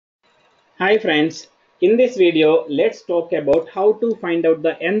Hi friends, in this video let's talk about how to find out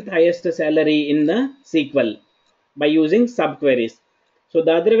the nth highest salary in the SQL by using subqueries. So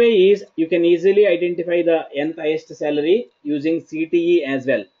the other way is you can easily identify the nth highest salary using CTE as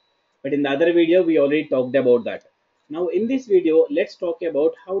well. But in the other video we already talked about that. Now in this video let's talk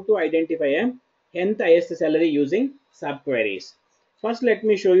about how to identify a nth highest salary using subqueries. First let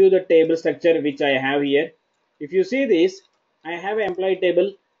me show you the table structure which I have here. If you see this, I have an employee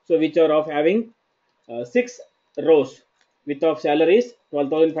table, so which are of having 6 rows with of salaries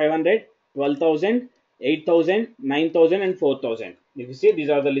 12,500, 12,000, 8,000, 9,000 and 4,000. If you see, these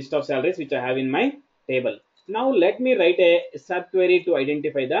are the list of salaries which I have in my table. Now let me write a subquery to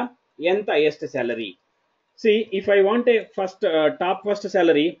identify the nth highest salary. See, if I want a top first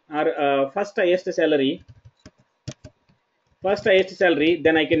salary or first highest salary,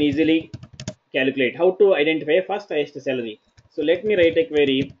 then I can easily calculate how to identify first highest salary. So let me write a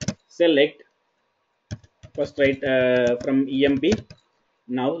query, select, first write from emp.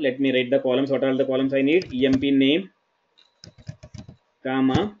 Now let me write the columns. What are the columns I need? Emp name,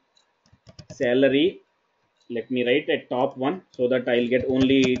 comma, salary. Let me write a top one so that I'll get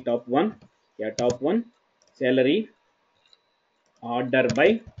only top one. Yeah, top one, salary, order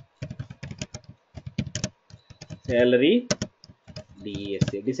by salary,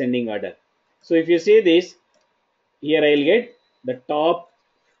 descending order. So if you see this, here I'll get the top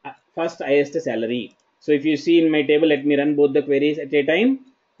first highest salary. So if you see in my table, let me run both the queries at a time.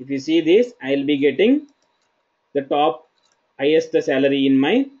 If you see this, I'll be getting the top highest salary in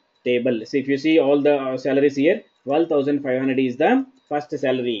my table. So if you see all the salaries here, 12,500 is the first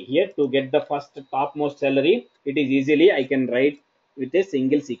salary. Here to get the first topmost salary, it is easily I can write with a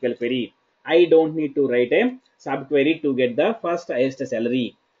single SQL query. I don't need to write a subquery to get the first highest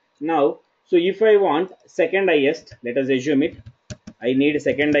salary. Now, so if I want second highest, let us assume it, I need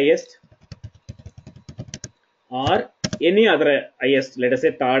second highest or any other highest, let us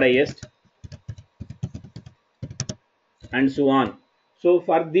say third highest and so on. So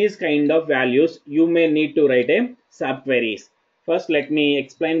for these kind of values, you may need to write a subqueries. First, let me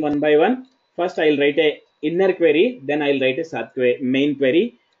explain one by one. First, I'll write a inner query, then I'll write a subquery, main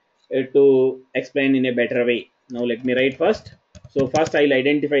query to explain in a better way. Now let me write first. So first I'll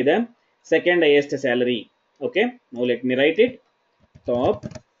identify the second highest salary. Okay. Now let me write it. Top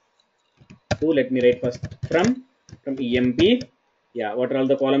 2. Let me write first from EMP. Yeah. What are all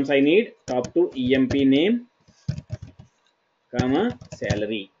the columns I need? Top 2 EMP name, comma,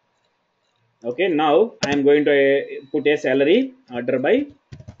 salary. Okay, now I am going to put a salary order by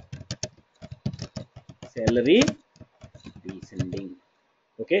salary descending.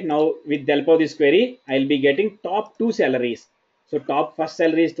 Okay, now with the help of this query, I'll be getting top 2 salaries. So top first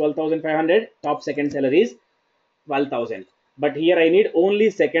salary is 12,500, top second salary is 12,000. But here I need only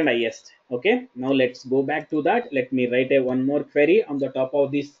second highest. Okay, now let's go back to that. Let me write a one more query on the top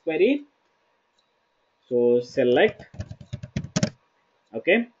of this query. So select.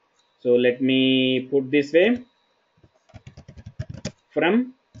 Okay, so let me put this way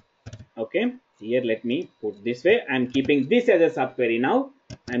from. Okay, here let me put this way. I'm keeping this as a subquery. Now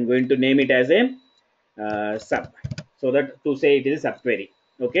I'm going to name it as a sub, so that to say it is a subquery.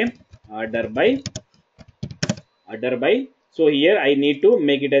 Okay, order by. So here I need to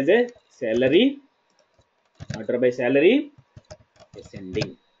make it as a salary, order by salary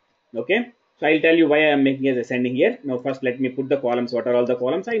ascending. Okay, so I'll tell you why I am making as ascending here. Now first let me put the columns. What are all the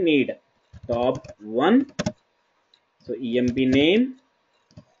columns I need? Top 1, so emp name,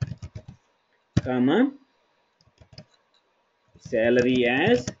 comma, salary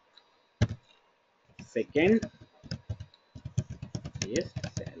as second highest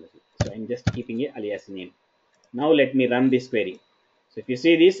salary. So I'm just keeping a alias name. Now let me run this query. So if you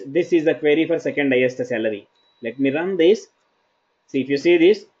see this, this is the query for second highest salary. Let me run this. See, if you see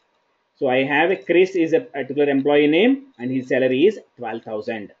this, so I have a Chris is a particular employee name and his salary is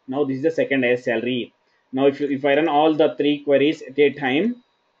 12,000. Now this is the second highest salary. Now if I run all the 3 queries at a time,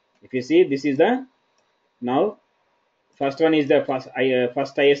 if you see, this is the, now first one is the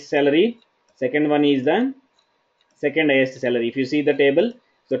first highest salary, second one is the second highest salary. If you see the table,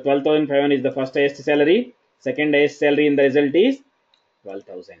 so 12,500 is the first highest salary, second highest salary in the result is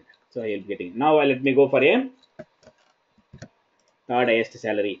 12,000. So I will be getting, now let me go for a third highest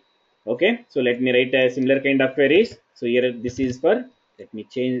salary. Okay, so let me write a similar kind of queries. So here this is for, let me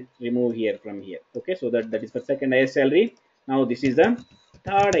change, remove here from here. Okay, so that is for second highest salary. Now this is the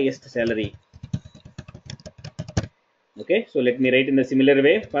third highest salary. Okay, so let me write in the similar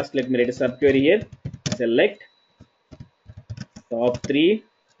way. First let me write a subquery here, select top 3.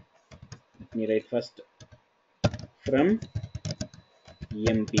 Let me write first from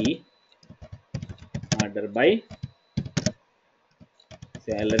emp order by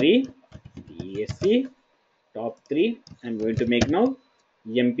salary, DSC, top 3. I'm going to make now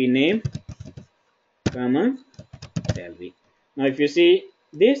MP name, comma, salary. Now if you see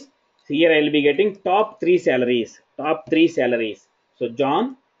this, here I will be getting top 3 salaries. Top 3 salaries. So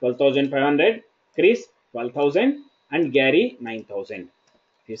John 12,500, Chris 12,000, and Gary 9,000.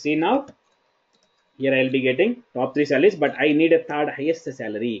 You see now, here I will be getting top 3 salaries, but I need a third highest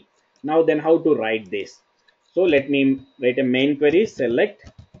salary. Now then how to write this? So let me write a main query,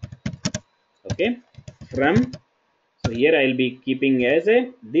 select, okay, from, so here I will be keeping as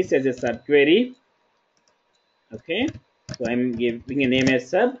a, this as a subquery, okay, so I am giving a name as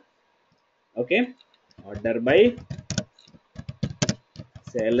sub, okay, order by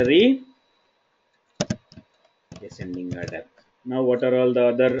salary, descending order. Now what are all the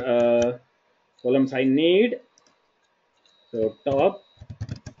other columns I need? So top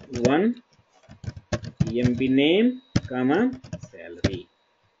 1, EMP name, comma, salary.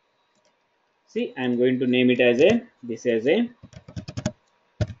 See, I am going to name it as a, this as a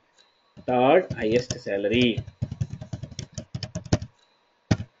third highest salary.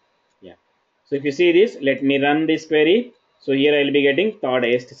 Yeah. So if you see this, let me run this query. So here I will be getting third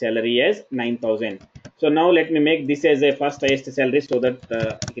highest salary as 9,000. So now let me make this as a first highest salary so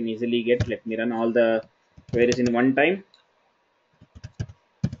that you can easily get. Let me run all the queries in one time.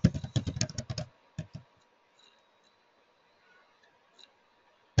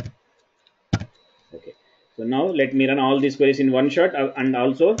 Okay. So now let me run all these queries in one shot, and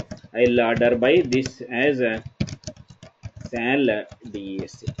also I'll order by this as a sal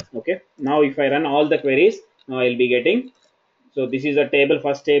DSC. Okay. Now if I run all the queries, now I'll be getting. So this is a table,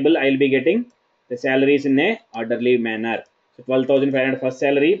 first table, I'll be getting the salaries in a orderly manner. So 12,500 first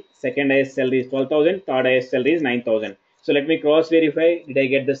salary, second highest salary is 12,000, third highest salary is 9,000. So let me cross verify, did I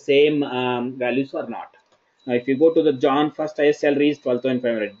get the same values or not? Now if you go to the John, first highest salary is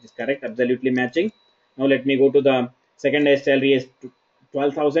 12,500, is correct, absolutely matching. Now let me go to the second highest salary is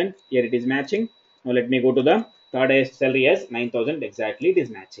 12,000, here it is matching. Now let me go to the third highest salary as 9,000, exactly it is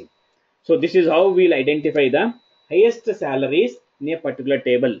matching. So this is how we'll identify the highest salaries in a particular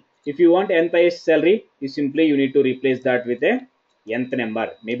table. If you want nth highest salary, you need to replace that with a nth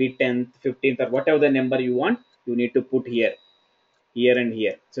number, maybe 10th, 15th, or whatever the number you want, you need to put here, here and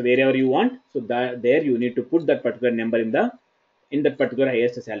here. So wherever you want, so that there you need to put that particular number in that particular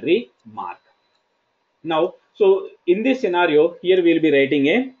highest salary mark. Now, so in this scenario, here we will be writing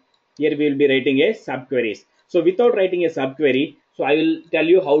a subqueries. So without writing a subquery, so I will tell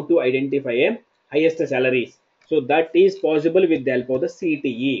you how to identify a highest salaries. So that is possible with the help of the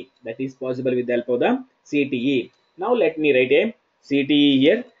CTE. That is possible with the help of the CTE. Now let me write a CTE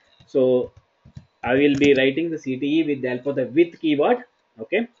here. So I will be writing the CTE with the help of the with keyword.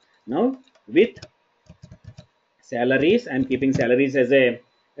 Okay. Now with salaries, I am keeping salaries as a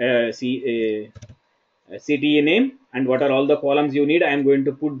CTE name, and what are all the columns you need, I am going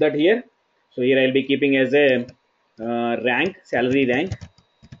to put that here. So here I will be keeping as a rank, salary rank.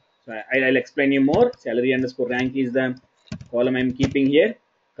 So I'll explain you more. Salary underscore rank is the column I'm keeping here,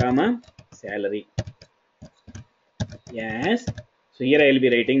 comma, salary. Yes. So here I will be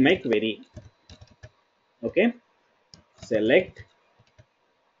writing my query. Okay. Select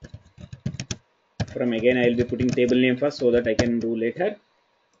from, again I will be putting table name first so that I can do later.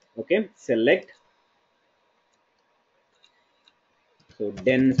 Okay. Select. So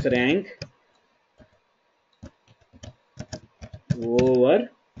dense rank over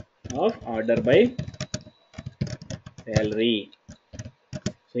of order by salary.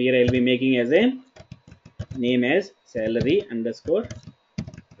 So here I will be making as a name as salary underscore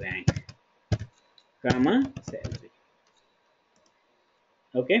rank, comma, salary.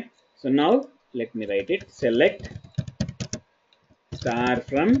 Okay. So now let me write it. Select star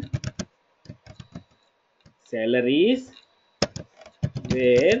from salaries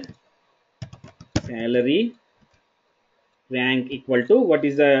where salary rank equal to, what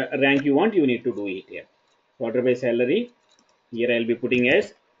is the rank you want, you need to do it here. Order by salary, here I will be putting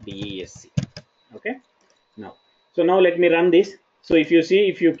as DESC. Okay. Now, so now let me run this. So if you see,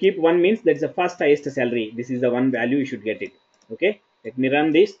 if you keep 1 means that's the first highest salary. This is the one value, you should get it. Okay. Let me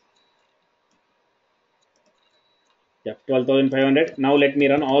run this. Yeah, 12,500. Now let me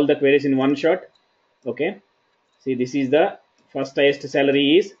run all the queries in one shot. Okay. See, this is the first highest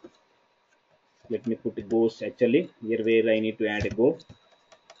salary is, let me put goes actually here where I need to add a go.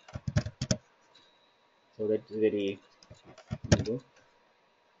 So that's very go.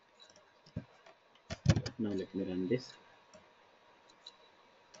 Now let me run this.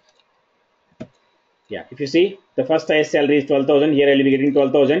 Yeah, if you see the first highest salary is 12,000, here I will be getting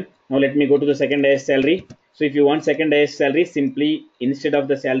 12,000. Now let me go to the second highest salary. So if you want second highest salary, simply instead of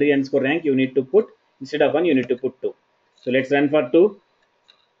the salary underscore rank, you need to put, instead of 1, you need to put 2. So let's run for 2.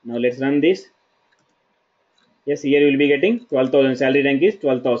 Now let's run this. Yes, here you will be getting 12,000. Salary rank is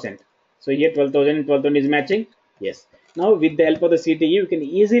 12,000. So here 12,000 and 12,000 is matching. Yes. Now with the help of the CTE, you can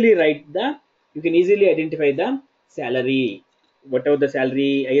easily you can easily identify the salary. Whatever the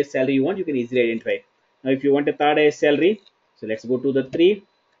salary, highest salary you want, you can easily identify. Now if you want a third highest salary, so let's go to the 3.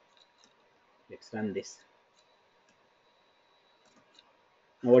 Let's run this.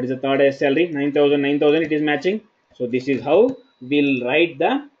 Now what is the third highest salary? 9,000, 9,000, it is matching. So this is how we'll write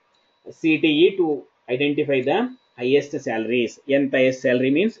the CTE to identify the highest salaries. Nth highest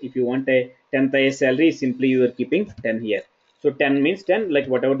salary means if you want a 10th highest salary, simply you are keeping 10 here. So 10 means 10, like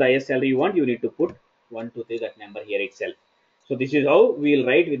whatever the highest salary you want, you need to put 1, 2, 3, that number here itself. So this is how we will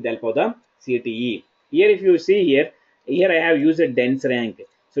write with the help of the CTE. Here if you see here I have used a dense rank.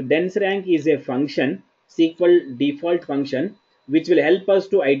 So dense rank is a function, SQL default function, which will help us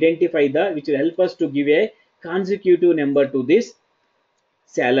to identify which will help us to give a consecutive number to this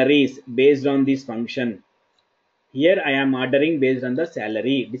salaries based on this function. Here I am ordering based on the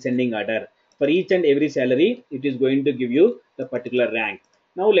salary, descending order. For each and every salary, it is going to give you the particular rank.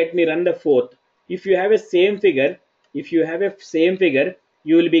 Now let me run the fourth. If you have a same figure,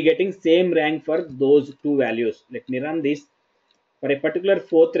 you will be getting same rank for those two values. Let me run this. For a particular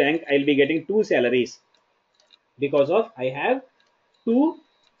fourth rank, I will be getting two salaries because of I have two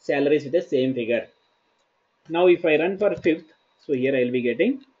salaries with the same figure. Now if I run for fifth, so here I will be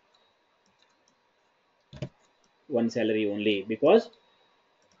getting one salary only, because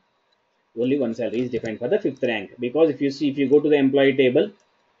only one salary is defined for the fifth rank. Because if you see, if you go to the employee table,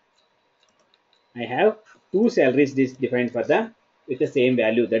 I have two salaries this defined for the with the same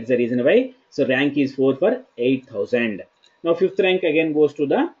value. That's the reason why. So rank is 4 for 8,000. Now fifth rank again goes to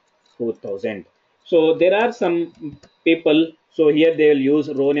the 4,000. So there are some people, so here they will use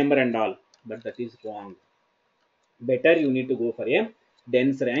row number and all, but that is wrong. Better you need to go for a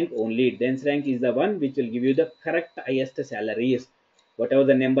dense rank only. Dense rank is the one which will give you the correct highest salaries. Whatever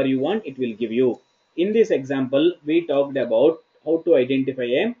the number you want, it will give you. In this example, we talked about how to identify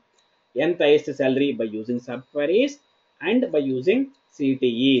a nth highest salary by using subqueries and by using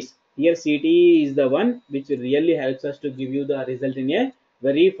CTEs. Here CTE is the one which really helps us to give you the result in a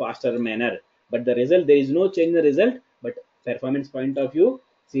very faster manner. But the result, there is no change in the result, but performance point of view,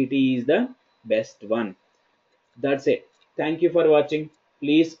 CTE is the best one. That's it. Thank you for watching.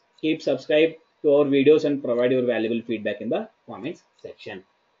 Please keep subscribe to our videos and provide your valuable feedback in the comments section.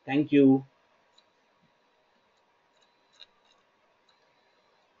 Thank you.